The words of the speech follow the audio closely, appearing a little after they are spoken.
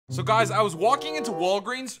So guys, I was walking into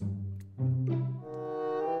Walgreens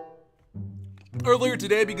earlier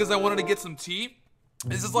today because I wanted to get some tea.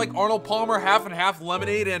 This is like Arnold Palmer half and half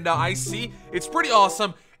lemonade and iced tea. It's pretty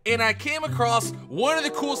awesome. And I came across one of the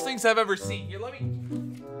coolest things I've ever seen. Here,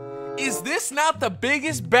 is this not the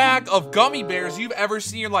biggest bag of gummy bears you've ever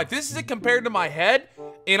seen in your life? This is it compared to my head,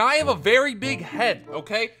 and I have a very big head,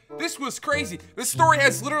 okay? This was crazy. This story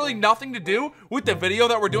has literally nothing to do with the video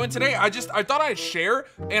that we're doing today. I thought I'd share,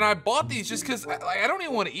 and I bought these just because I don't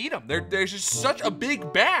even want to eat them. There's just such a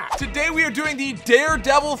big bag. Today we are doing the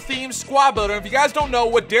Daredevil themed squad builder. And if you guys don't know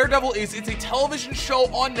what Daredevil is, it's a television show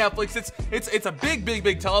on Netflix. It's a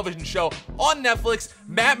big television show on Netflix.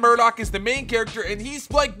 MikeMAACC is the main character, and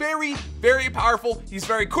he's like very powerful. He's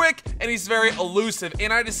very quick, and he's very elusive.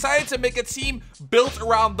 And I decided to make a team built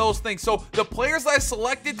around those things. So the players I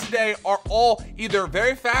selected today are all either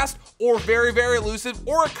very fast or very elusive,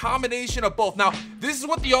 or a combination of both. Now, this is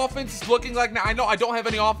what the offense is looking like. Now, I know I don't have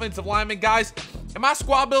any offensive linemen, guys. And my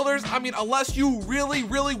squad builders, I mean, unless you really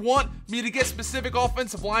want me to get specific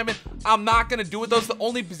offensive linemen, I'm not going to do it. Those are the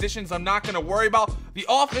only positions I'm not going to worry about. The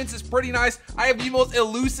offense is pretty nice. I have the most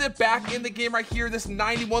elusive back in the game right here, this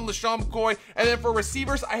 91 LaShawn McCoy. And then for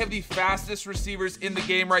receivers, I have the fastest receivers in the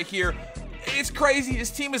game right here. It's crazy. This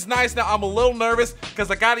team is nice. Now, I'm a little nervous because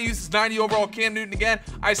I got to use this 90 overall Cam Newton again.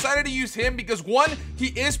 I decided to use him because, one, he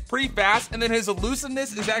is pretty fast, and then his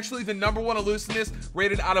elusiveness is actually the #1 elusiveness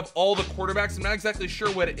rated out of all the quarterbacks. I'm not exactly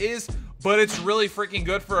sure what it is, but it's really freaking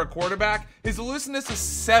good for a quarterback. His elusiveness is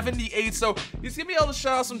 78, so he's going to be able to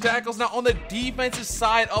shut out some tackles. Now, on the defensive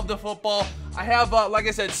side of the football, I have, like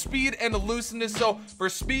I said, speed and elusiveness. So for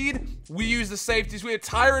speed, we use the safeties. We have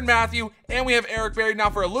Tyrann Mathieu, and we have Eric Berry. Now,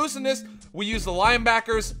 for elusiveness, we use the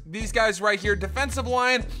linebackers. These guys right here. Defensive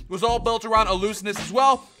line was all built around elusiveness as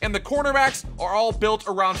well, and the cornerbacks are all built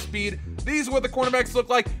around speed. These are what the cornerbacks look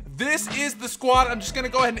like. This is the squad. I'm just going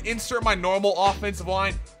to go ahead and insert my normal offensive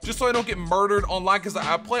line just so I don't get murdered online, because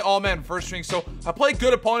I play all-man first string, so I play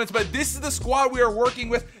good opponents, but this is the squad we are working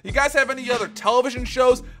with. You guys have any other television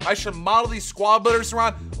shows I should model these squad builders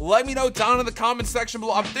around? Let me know down in the comment section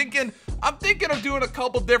below. I'm thinking of doing a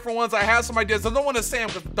couple different ones. I have some ideas. I don't want to say them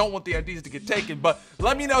because I don't want the ideas to get taken, but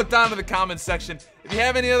let me know down in the comment section if you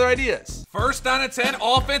have any other ideas. First down and 10,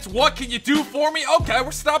 offense, what can you do for me? Okay,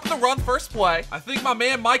 we're stopping the run first play. I think my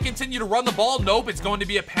man might continue to run the ball. Nope, it's going to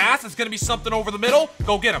be a pass. It's going to be something over the middle.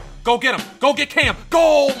 Go get him. Go get him. Go get Cam.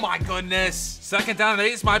 Go! Oh my goodness. Second down and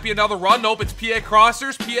 8. This might be another run. Nope, it's PA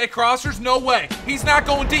crossers. PA crossers. No way. He's not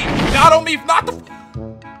going deep. Not on me. Not the...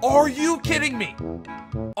 Are you kidding me?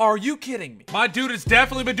 Are you kidding me? My dude has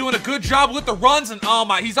definitely been doing a good job with the runs, and oh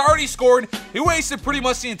my, he's already scored. He wasted pretty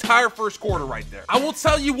much the entire first quarter right there. I will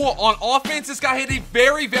tell you what, on offense, this guy had a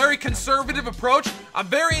very conservative approach. I'm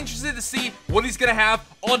very interested to see what he's gonna have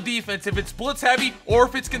on defense. If it's blitz heavy or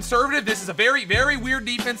if it's conservative, this is a very weird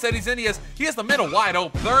defense that he's in. He has the middle wide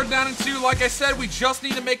open. Third down and 2, like I said, we just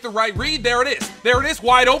need to make the right read. There it is. There it is,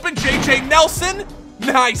 wide open. JJ Nelson.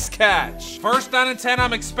 Nice catch. First down and 10,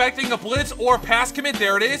 I'm expecting a blitz or a pass commit.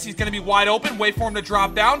 There it is. He's going to be wide open. Wait for him to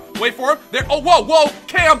drop down. Wait for him. There. Oh, whoa.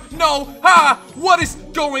 Cam, no. What is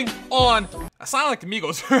going on? I sound like the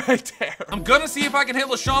Migos right there. I'm going to see if I can hit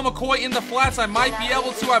LaShawn McCoy in the flats. I might be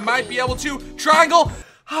able to. Triangle.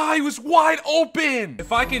 He was wide open.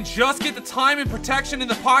 If I can just get the time and protection in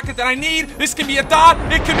the pocket that I need, this can be a dot.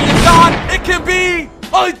 It can be a dot. It can be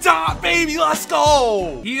a dot, baby. Let's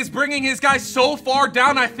go. He is bringing his guy so far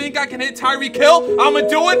down. I think I can hit Tyreek Hill. I'm going to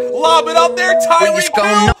do it. Lob it up there. Tyreek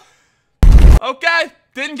Hill. Okay.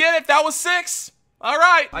 Didn't get it. That was 6. All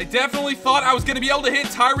right. I definitely thought I was going to be able to hit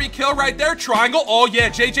Tyreek Hill right there. Triangle. Oh, yeah.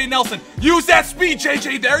 JJ Nelson. Use that speed,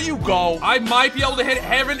 JJ. There you go. I might be able to hit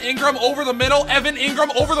Evan Ingram over the middle. Evan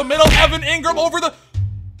Ingram over the middle. Evan Ingram over the...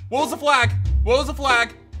 What was the flag? What was the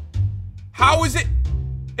flag? How is it?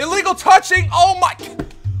 Illegal touching. Oh, my...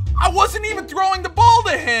 I wasn't even throwing the ball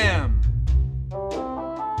to him.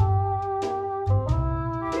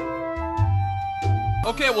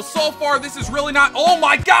 Okay, well, so far, this is really not... Oh,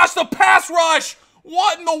 my gosh, the pass rush.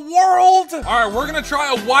 What in the world? All right, we're going to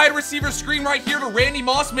try a wide receiver screen right here to Randy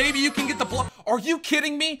Moss. Maybe you can get the block. Are you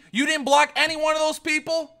kidding me? You didn't block any one of those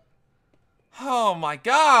people? Oh, my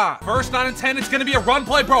God. First down and 10, it's going to be a run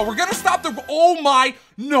play. Bro, we're going to stop the... Oh, my...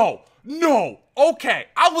 No. Okay,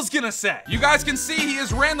 I was going to say. You guys can see he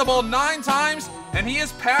has ran the ball 9 times, and he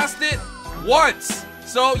has passed it once.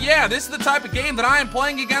 So, yeah, this is the type of game that I am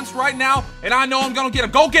playing against right now, and I know I'm going to get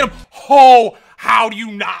him. Go get him. Oh, how do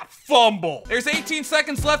you not fumble? There's 18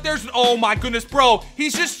 seconds left. Oh, my goodness, bro.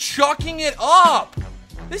 He's just chucking it up.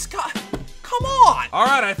 This guy, Come on. All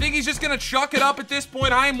right, I think he's just gonna chuck it up at this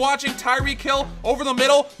point. I am watching Tyreek Hill over the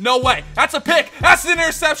middle. No way. That's a pick. That's an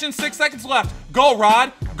interception. 6 seconds left. Go,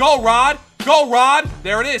 Rod. Go, Rod. Go, Rod.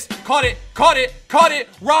 There it is. Caught it. Caught it. Caught it.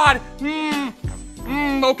 Rod.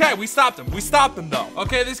 Okay, we stopped him. We stopped him, though.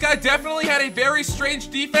 Okay, this guy definitely had a very strange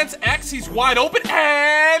defense. X, he's wide open,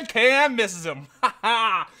 and Cam misses him.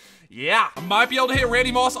 Haha. Yeah, I might be able to hit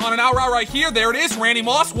Randy Moss on an out route right here. There it is. Randy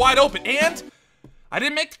Moss wide open, and I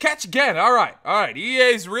didn't make the catch again. All right.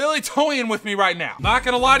 EA's really toying with me right now. Not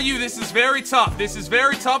gonna lie to you, this is very tough. This is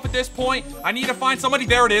very tough at this point. I need to find somebody.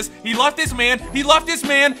 There it is. He left his man. He left his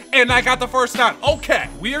man, and I got the first down. Okay,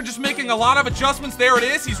 we are just making a lot of adjustments. There it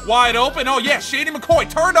is. He's wide open. Oh, yeah, Shady McCoy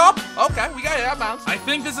turned up. Okay, we got it out of bounds. I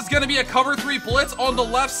think this is gonna be a cover 3 blitz on the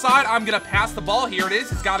left side. I'm gonna pass the ball. Here it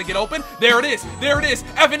is. It's gotta get open. There it is. There it is.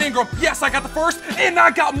 Evan Ingram. Yes, I got the first, and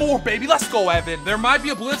I got more, baby. Let's go, Evan. There might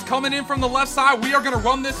be a blitz coming in from the left side. We are gonna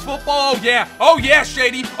run this football. Oh yeah,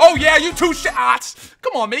 Shady. Oh yeah, you 2 shots.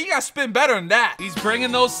 Come on, man, you gotta spin better than that. He's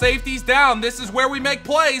bringing those safeties down. This is where we make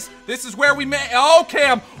plays. This is where we make, oh,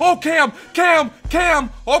 Cam. Oh, Cam.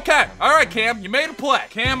 Okay, all right, Cam, you made a play.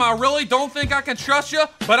 Cam, I really don't think I can trust you,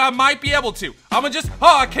 but I might be able to. I'm gonna just,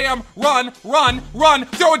 Cam, run,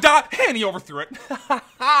 throw a dot, and he overthrew it.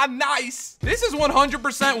 Nice. This is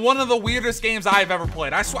 100% one of the weirdest games I've ever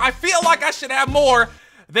played. I swear, I feel like I should have more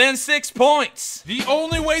than 6 points. The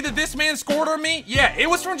only way that this man scored on me, yeah, it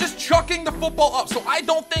was from just chucking the football up. So I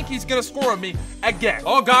don't think he's gonna score on me again.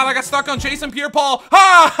 Oh God, I got stuck on Jason Pierre-Paul.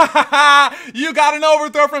 You got an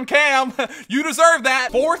overthrow from Cam. You deserve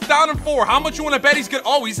that. 4th down and 4. How much you wanna bet he's gonna,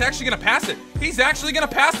 oh, he's actually gonna pass it. He's actually gonna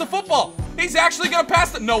pass the football. He's actually gonna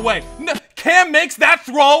pass it. No way. No. Cam makes that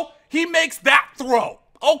throw. He makes that throw.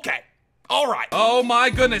 Okay, all right. Oh my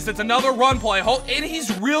goodness, it's another run play. And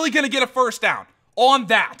he's really gonna get a first down. On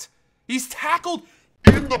that. He's tackled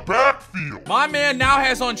in the backfield. My man now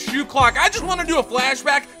has on shoe clock. I just want to do a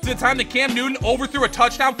flashback to the time that Cam Newton overthrew a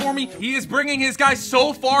touchdown for me. He is bringing his guy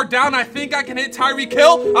so far down. I think I can hit Tyreek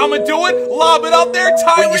Hill. I'm going to do it. Lob it up there.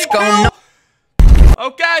 Tyreek Hill.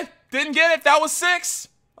 Okay. Didn't get it. That was 6.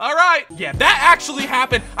 All right. Yeah, that actually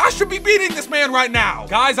happened. I should be beating this man right now.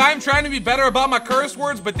 Guys, I'm trying to be better about my curse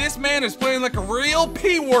words, but this man is playing like a real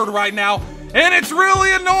P word right now, and it's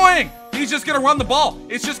really annoying. He's just gonna run the ball.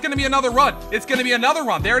 It's just gonna be another run. It's gonna be another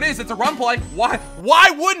run. There it is. It's a run play.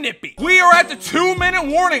 Why wouldn't it be? We are at the 2-minute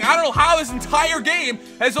warning. I don't know how this entire game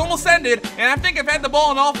has almost ended, and I think I've had the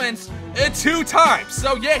ball on offense 2 times.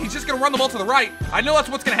 So yeah, he's just gonna run the ball to the right. I know that's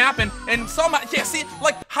what's gonna happen, and somehow, yeah, see,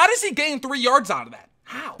 like, how does he gain 3 yards out of that?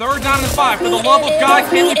 How? 3rd down and 5. For the love of God,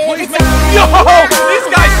 can we please make... Yo!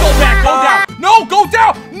 This guy's still back. Go down. No, go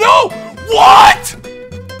down. No! What?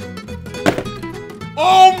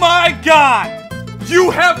 Oh my God! You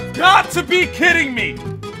have got to be kidding me!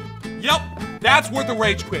 Yep, that's worth a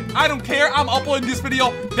rage quit. I don't care, I'm uploading this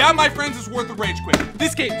video. That, my friends, is worth a rage quit.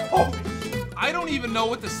 This game, oh, I don't even know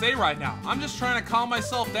what to say right now. I'm just trying to calm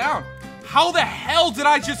myself down. How the hell did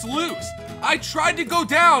I just lose? I tried to go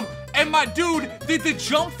down, and my dude did the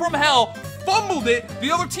jump from hell, fumbled it, the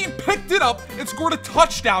other team picked it up and scored a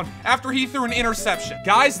touchdown after he threw an interception.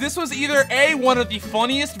 Guys, this was either A, one of the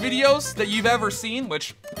funniest videos that you've ever seen,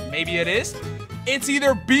 which maybe it is. It's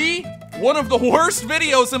either B, one of the worst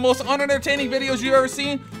videos and most unentertaining videos you've ever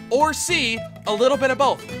seen, or C, a little bit of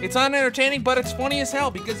both. It's unentertaining, but it's funny as hell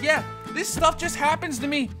because, yeah, this stuff just happens to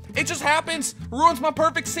me. It just happens, ruins my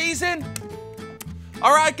perfect season.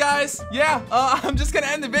 All right, guys, yeah, I'm just gonna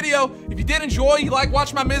end the video. If you did enjoy, you like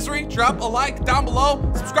watching my misery, drop a like down below,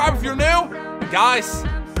 subscribe if you're new. And guys,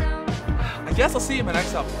 I guess I'll see you in my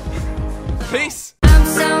next upload. Peace.